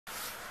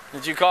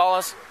Did you call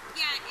us?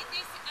 Yeah, this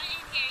in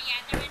here. Yeah,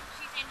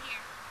 she's in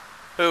here.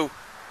 Who?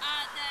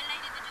 The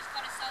lady that just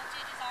got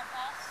assaulted is our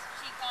boss.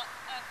 She got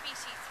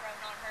feces thrown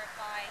on her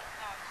by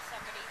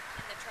somebody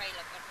in the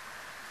trailer. But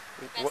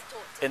let's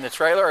talk to in the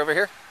trailer over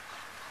here?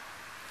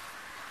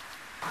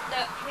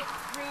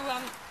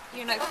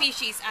 Threw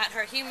feces at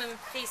her, human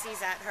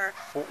feces at her.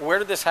 Where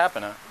did this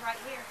happen at? Right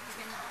here. You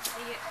can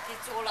see it.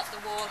 It's all up the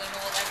wall and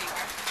all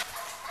everywhere.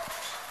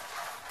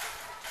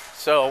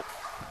 So.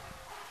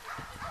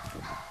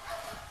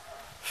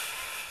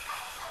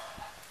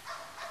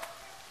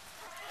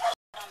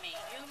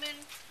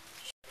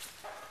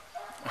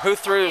 Who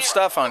threw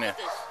stuff on you?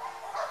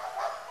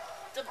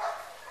 The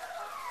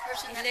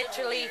person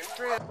literally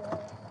threw.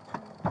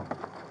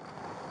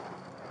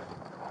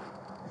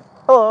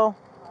 Hello.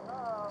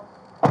 Hello.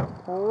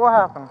 What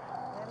happened?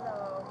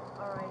 Hello.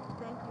 All right.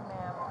 Thank you,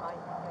 ma'am. I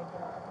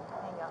can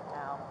hang up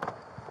now.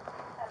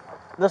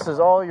 This is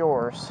all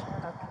yours.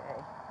 Okay.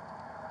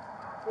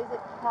 Is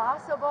it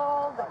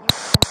possible that you can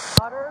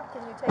water?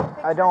 Can you take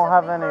pictures? I don't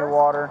have any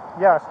water.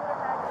 Yes.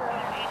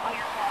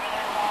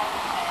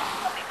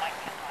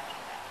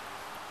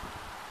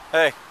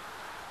 Hey,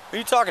 who are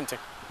you talking to?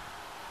 Are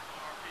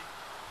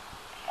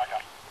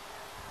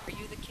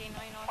you the K-9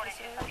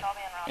 officer?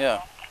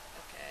 Yeah.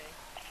 Okay.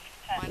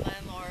 My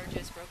landlord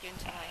just broke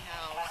into my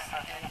house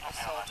and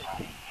assaulted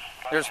me.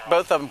 There's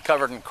both of them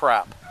covered in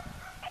crap.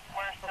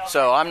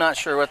 So I'm not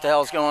sure what the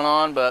hell's going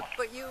on, but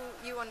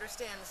you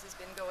understand this has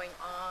been going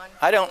on?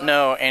 I don't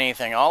know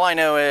anything. All I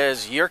know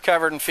is you're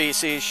covered in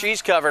feces,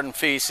 she's covered in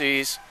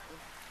feces.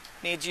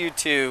 Need you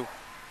to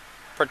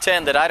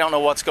pretend that I don't know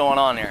what's going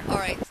on here. All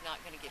right, it's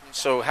not going to give me that.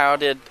 So how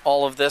did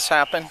all of this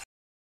happen?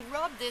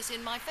 Rub this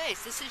in my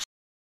face. This is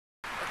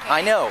okay.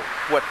 I know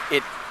what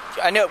it.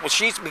 I know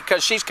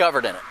because she's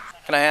covered in it.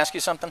 Can I ask you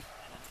something?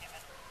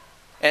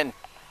 And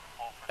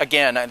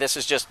again, this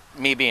is just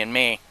me being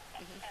me.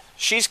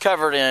 She's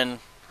covered in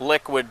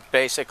liquid,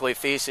 basically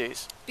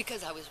feces.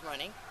 Because I was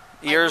running.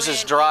 Yours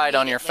is dried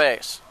on your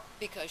face.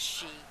 Because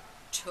she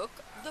took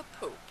the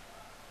poop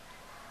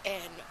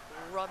and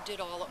rubbed it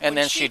all up. And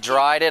then she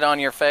dried it on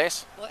your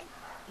face? What?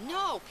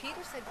 No, Peter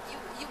said,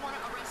 you want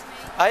to arrest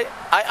me?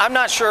 I'm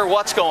not sure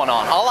what's going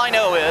on. All I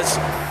know is,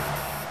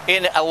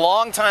 in a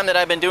long time that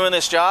I've been doing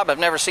this job, I've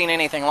never seen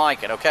anything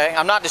like it, okay?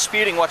 I'm not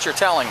disputing what you're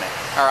telling me,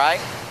 all right?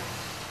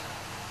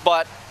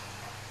 But...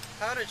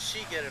 How did she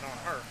get it on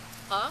her?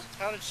 Huh?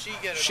 How did she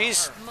get it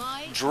She's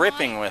on her?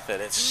 dripping with it.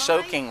 It's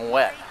soaking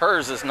wet.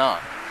 Hers is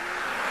not.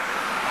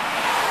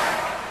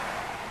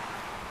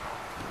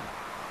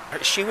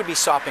 She would be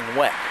sopping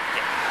wet.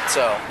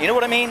 So, you know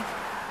what I mean?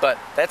 But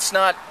that's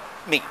not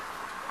me.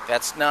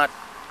 That's not...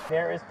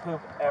 There is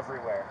poop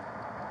everywhere.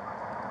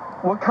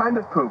 What kind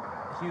of poop?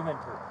 Human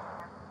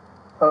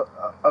poop.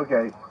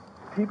 Okay.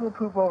 People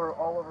poop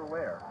all over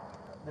where?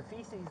 The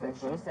feces that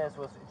she says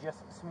was just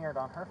smeared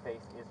on her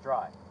face is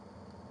dry.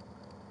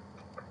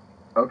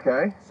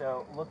 Okay.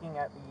 So, looking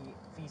at the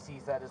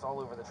feces that is all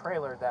over the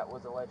trailer that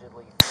was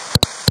allegedly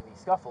the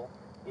scuffle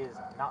is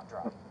not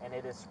dry, and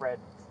it is spread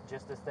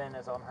just as thin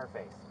as on her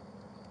face.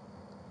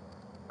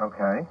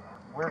 Okay.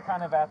 We're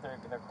kind of at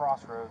the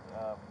crossroads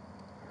of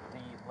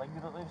the lady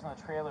that lives in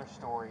the trailer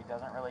story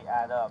doesn't really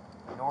add up,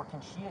 nor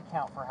can she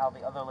account for how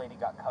the other lady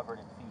got covered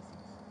in feces.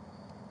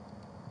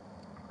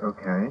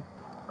 Okay.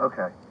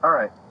 Okay. All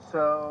right.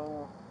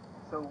 So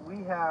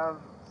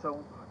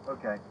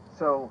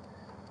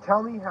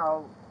tell me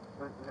how,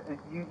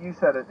 you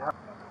said it.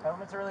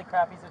 It's a really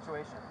crappy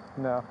situation.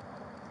 No.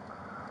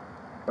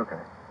 Okay.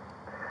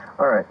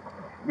 All right.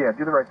 Yeah,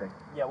 do the right thing.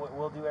 Yeah,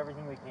 we'll do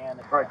everything we can.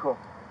 All right, cool.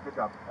 Good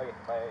job. Okay,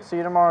 bye. See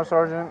you tomorrow,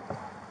 Sergeant.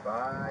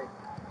 Bye.